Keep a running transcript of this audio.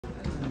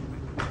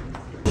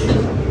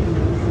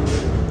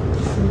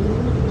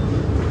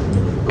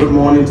Good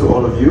morning to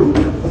all of you.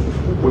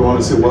 We want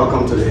to say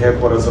welcome to the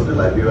headquarters of the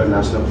Liberia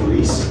National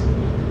Police.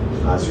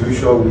 As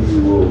usual,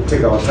 we will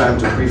take our time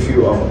to brief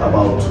you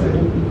about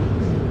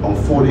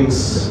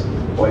unfoldings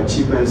or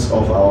achievements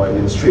of our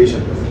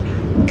administration.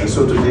 And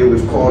so today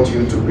we've called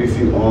you to brief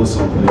you on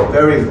some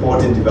very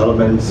important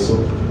developments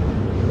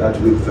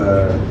that we've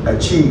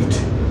achieved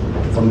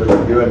from the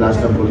Liberia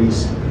National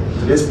Police.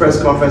 Today's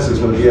press conference is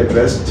going to be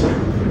addressed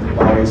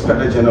by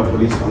Inspector General of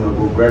Police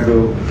Honorable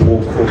Gregory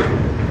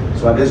Oko.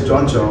 So at this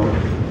juncture,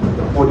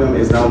 the podium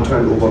is now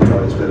turned over to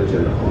our Inspector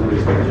General. Honorable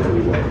Inspector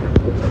General,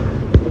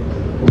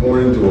 welcome. Good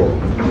morning to all.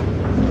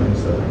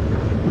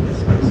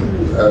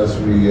 As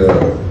we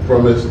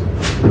promised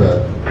that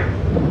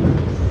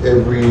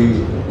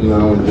every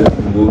now and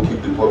then we will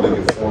keep the public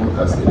informed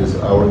as it is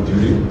our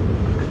duty,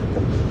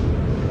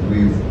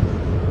 we've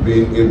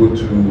been able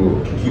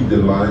to keep the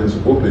lines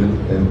open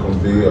and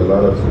convey a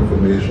lot of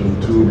information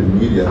to the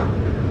media,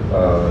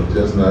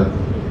 just not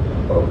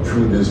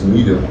through this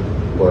medium,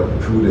 but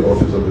through the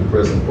Office of the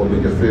Press and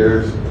Public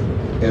Affairs,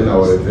 and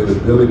our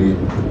availability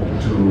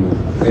to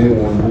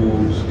anyone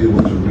who's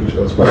able to reach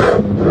us by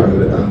phone to be able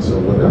to answer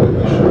whatever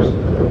issues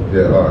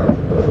there are.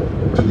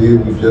 Today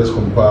we've just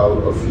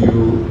compiled a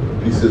few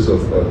pieces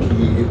of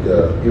key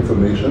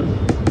information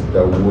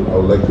that I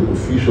would like to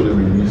officially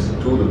release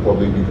to the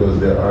public because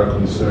there are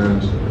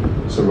concerns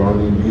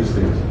surrounding these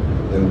things.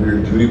 And we're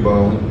duty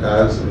bound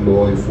as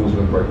law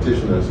enforcement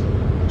practitioners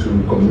to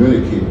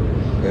communicate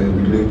and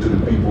relate to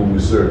the people we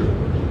serve.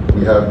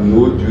 We have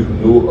no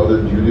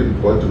other duty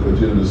but to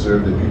continue to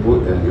serve the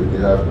people, and if they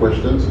have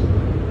questions,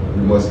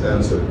 we must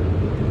answer.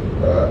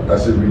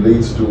 As it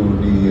relates to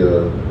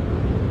the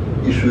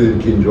issue in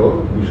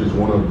Kinjor, which is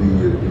one of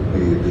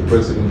the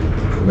pressing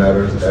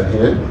matters at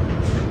hand,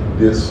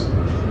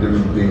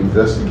 the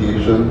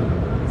investigation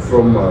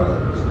from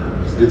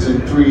it's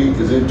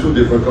in two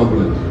different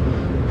components.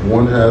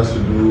 One has to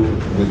do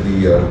with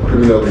the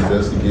criminal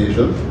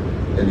investigation,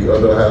 and the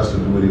other has to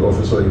do with the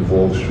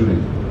officer-involved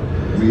shooting.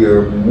 We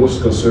are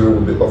most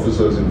concerned with the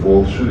officers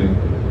involved shooting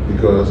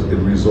because it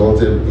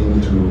resulted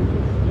into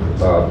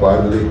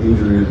bodily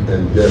injury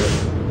and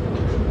death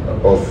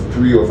of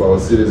 3 of our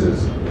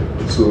citizens.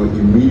 So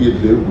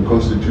immediately we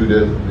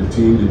constituted the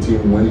team. The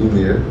team went in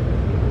there,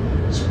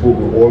 spoke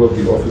with all of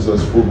the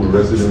officers, spoke with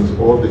residents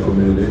of the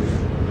community,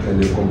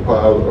 and they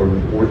compiled a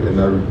report, and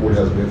that report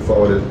has been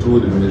forwarded to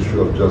the Ministry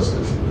of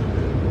Justice.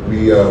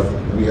 We have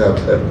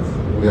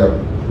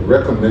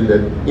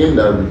recommended in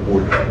that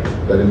report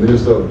that the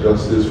Minister of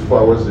Justice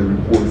forwards the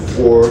report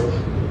for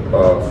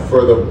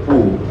further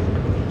probe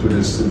to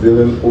the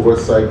Civilian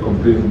Oversight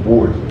Complaint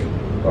Board,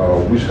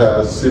 which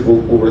has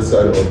civil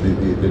oversight of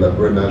the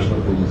Liberia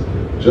National Police,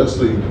 just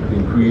to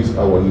increase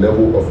our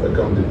level of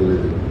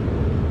accountability.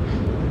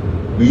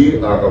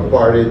 We are a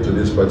party to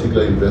this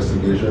particular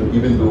investigation,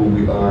 even though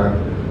we are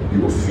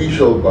the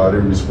official body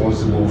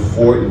responsible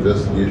for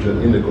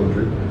investigation in the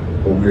country,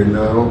 but we are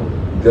now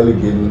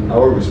delegating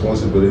our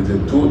responsibility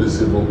to the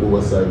civil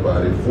oversight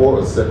body for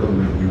a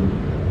second review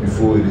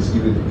before it is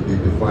even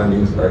the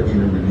findings are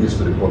even released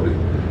to the public.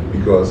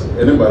 Because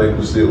anybody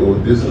could say, oh,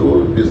 this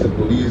is the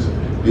police,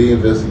 they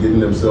investigating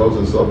themselves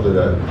and stuff like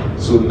that.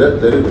 So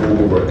let it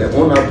go over. And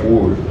on that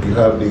board, you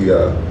have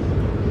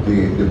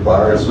the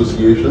Bar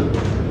Association,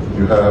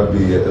 you have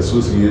the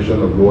Association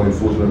of Law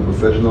Enforcement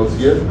Professionals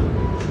here,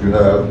 you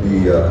have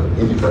the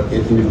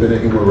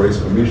Independent Human Rights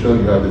Commission,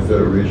 you have the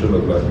Federation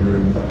of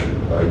Liberian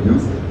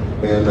Youth,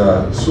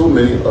 and so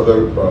many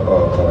other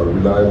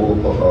reliable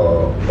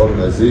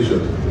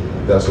organizations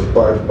that's a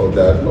part of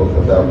that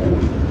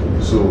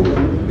board. So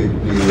the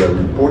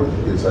report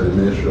is at the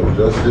Ministry of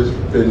Justice,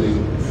 pending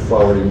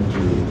forwarding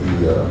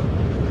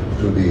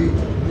to the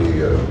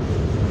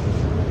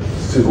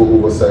Civil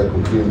Oversight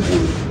Complaint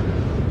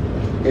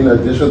Board. In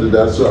addition to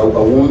that, so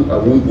I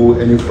won't go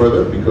any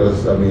further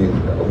because I mean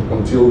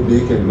until they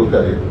can look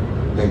at it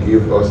and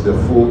give us a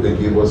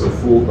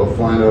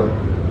final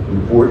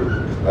report,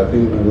 I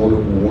think we want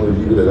to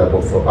leave it at that.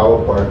 But for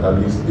our part, at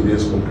least it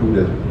is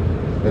concluded.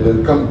 And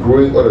then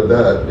growing out of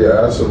that, there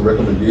are some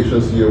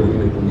recommendations here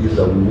within the police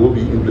that we will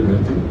be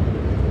implementing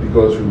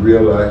because we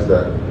realize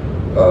that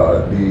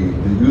the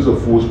use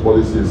of force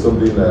policy is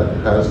something that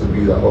has to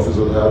be that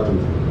officers have to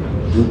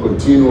do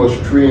continuous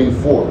training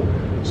for.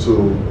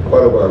 So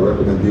part of our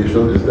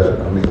recommendation is that,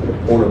 I mean,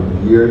 on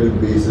a yearly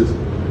basis,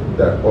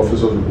 that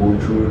officers will go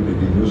through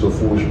the use of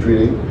force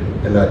training,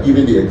 and that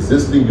even the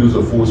existing use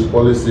of force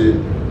policy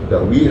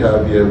that we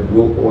have here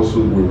will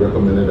also be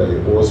recommended that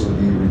it also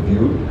be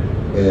reviewed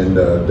and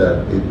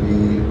that it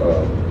be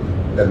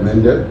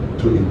amended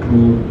to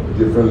include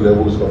different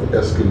levels of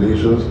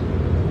escalations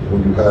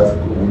when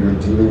you're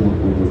dealing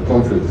with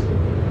conflicts.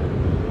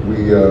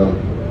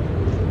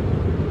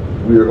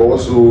 We are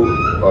also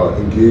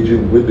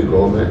engaging with the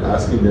government,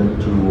 asking them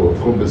to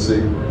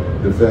compensate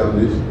the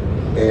families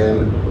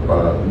and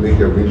make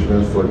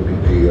arrangements for the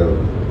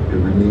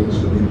remains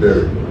to be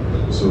buried.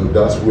 So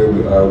that's where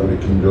we are with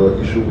the Kinjor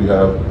issue. We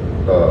have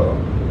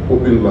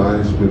open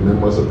lines with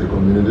members of the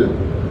community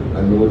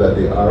I know that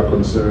there are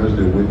concerns.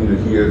 They're waiting to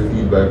hear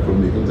feedback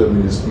from the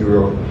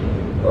interministerial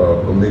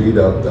committee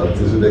that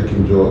visited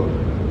Kinjor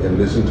and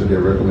listened to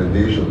their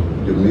recommendation.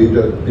 The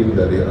major thing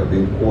that they have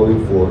been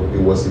calling for,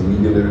 it was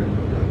immediately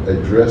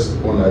addressed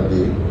on that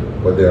day,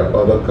 but there are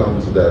other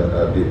counts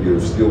that they're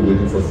still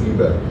waiting for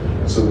feedback.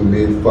 So we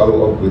made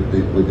follow up with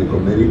the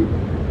committee,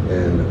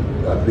 and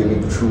I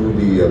think through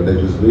the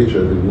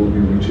legislature, they will be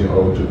reaching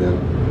out to them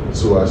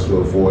so as to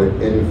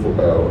avoid any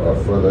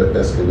further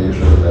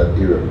escalation in that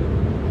area.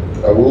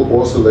 I will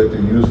also like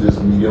to use this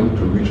medium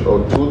to reach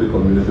out to the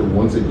community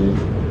once again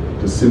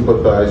to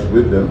sympathize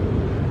with them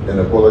and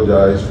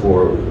apologize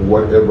for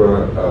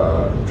whatever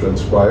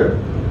transpired.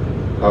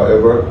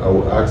 However, I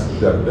will ask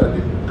that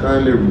they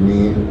kindly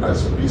remain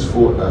as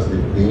peaceful as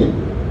they've been.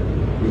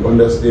 We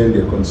understand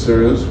their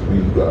concerns,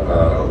 we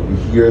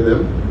hear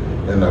them,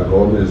 and our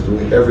government is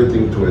doing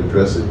everything to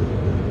address it.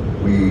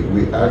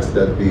 We ask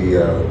that they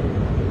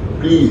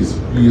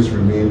please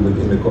remain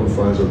within the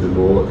confines of the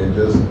law and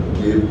just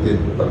give it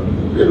a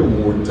little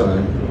more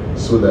time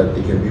so that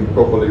it can be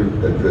properly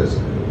addressed.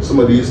 Some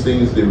of these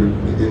things,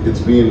 it's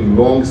been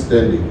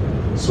long-standing,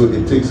 so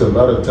it takes a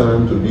lot of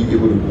time to be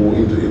able to go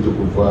into it to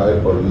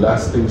provide a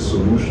lasting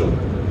solution.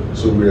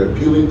 So we're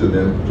appealing to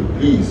them to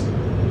please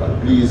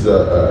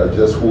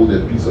just hold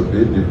their piece of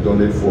it. They've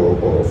done it for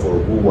a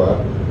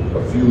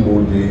few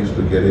more days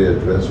to get it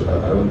addressed.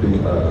 I don't think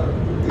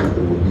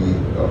it would be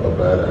a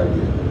bad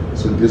idea.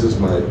 So this is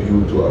my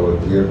appeal to our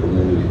dear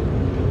community.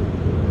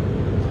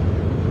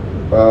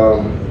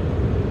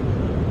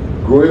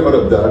 Growing out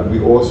of that, we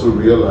also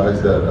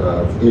realized that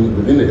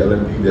within the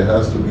LMP there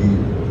has to be,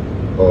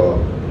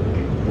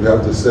 we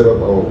have to set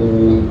up our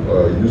own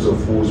use of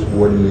force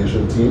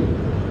coordination team.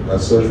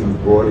 As such,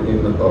 we've brought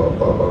in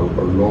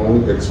a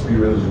long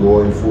experienced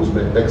law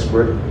enforcement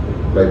expert,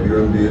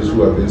 Liberian-based,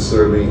 who have been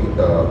serving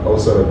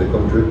outside of the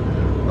country.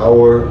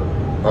 Our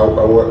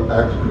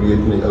act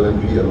creating the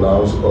LMP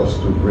allows us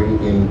to bring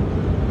in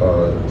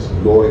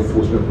law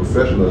enforcement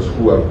professionals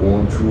who have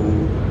gone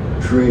through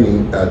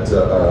training at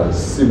a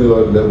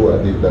similar level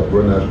at the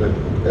Liberia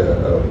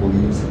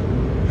Police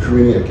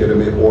Training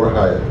Academy or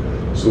higher.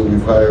 So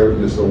we've hired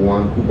Mr.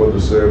 Juan Cooper to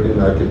serve in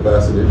that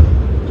capacity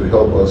to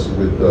help us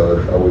with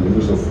our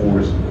use of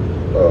force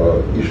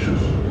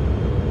issues.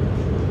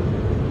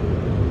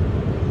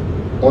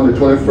 On the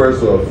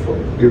 21st of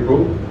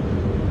April,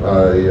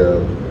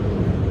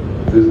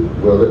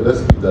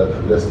 let's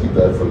keep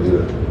that for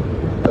later.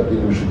 I think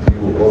we should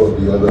deal with all of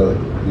the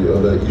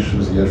other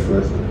issues here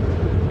first.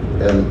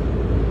 And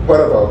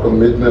part of our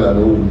commitment, I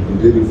know we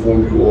did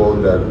inform you all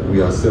that we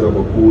have set up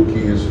a cold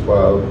case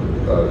file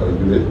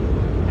unit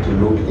to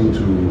look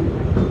into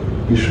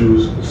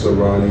issues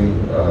surrounding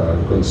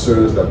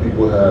concerns that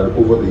people had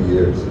over the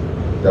years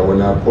that were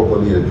not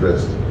properly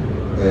addressed.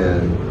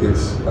 And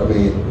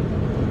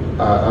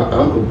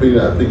I'm complaining,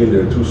 I'm thinking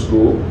they're too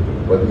slow,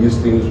 but these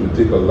things will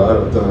take a lot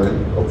of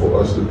time for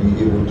us to be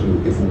able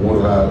to, if we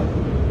want to have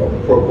a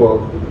proper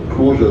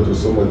closure to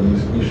some of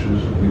these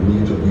issues, we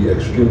need to be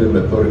extremely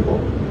methodical.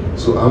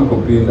 So I'm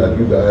complaining that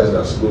you guys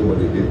are slow,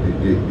 but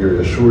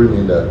you're assuring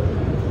me that,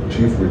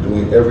 Chief, we're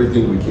doing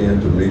everything we can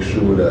to make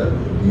sure that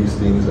these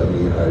things, are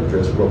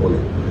addressed properly.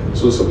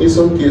 So in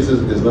some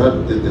cases, it's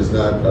not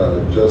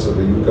just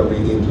about you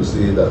coming in to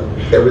say that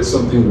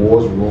something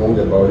was wrong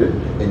about it,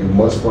 and you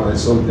must find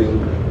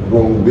something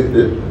wrong with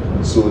it.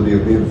 So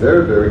they've been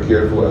very, very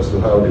careful as to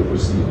how they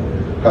proceed.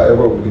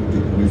 However,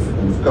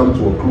 we've come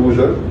to a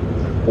closure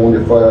on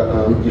the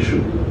firearm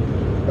issue.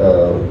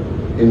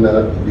 In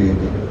that the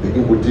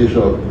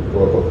importation of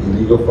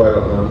illegal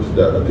firearms,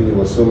 that I think it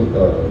was some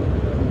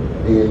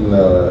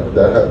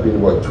that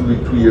happened what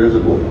 2 years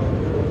ago,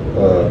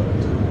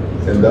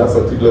 and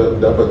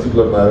that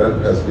particular matter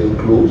has been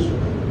closed.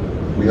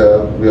 We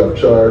have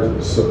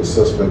charged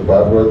suspect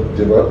Barbara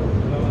Deba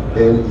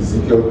and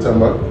Ezekiel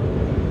Tama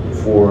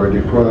for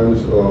the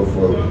crimes of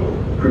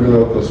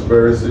criminal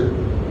conspiracy,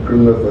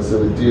 criminal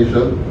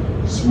facilitation,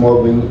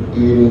 smuggling,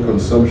 aiding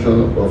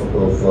consumption of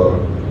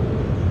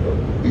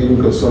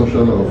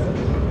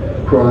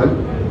crime,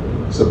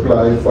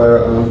 supplying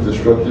firearms,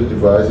 destructive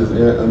devices,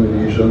 and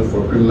ammunition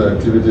for criminal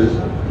activities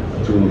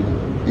to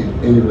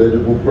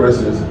ineligible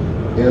persons,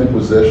 and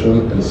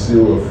possession and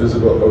sale of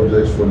physical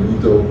objects for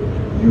lethal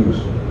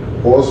use.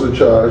 Also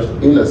charged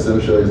in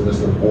absentia is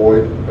Mr.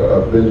 Boyd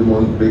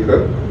Benjamin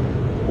Baker,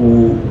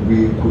 who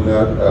we could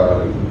not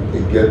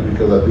get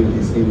because I think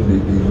he's in the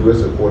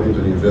U.S. according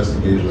to the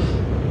investigation.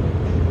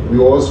 We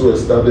also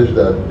established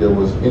that there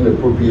was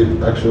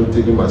inappropriate action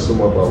taken by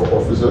some of our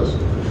officers.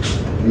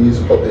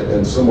 These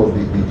and some of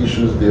the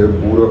issues there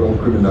border on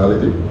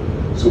criminality.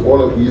 So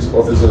all of these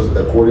officers,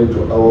 according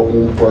to our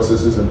own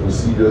processes and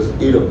procedures,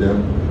 8 of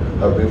them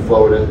have been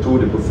forwarded to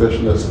the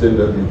Professional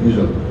Standard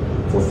Division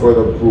for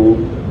further probe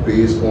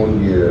based on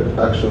their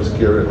actions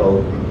carried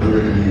out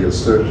during the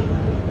search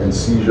and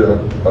seizure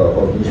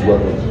of these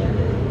weapons.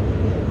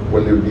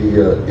 When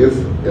if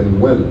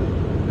and when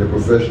the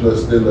Professional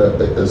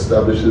Standard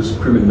establishes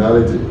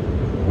criminality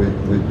with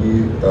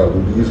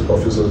these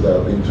officers that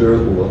have been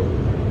turned over,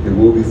 It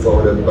will be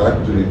forwarded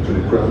back to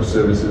the Crime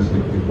Services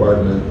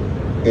Department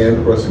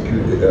and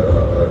prosecuted,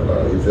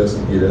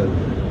 investigated,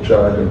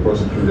 charged and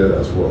prosecuted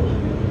as well.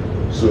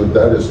 So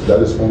that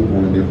is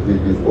ongoing.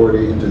 They've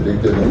already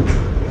interdicted him,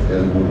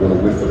 and we're going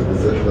to wait for the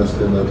professional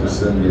standard to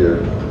send their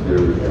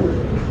report.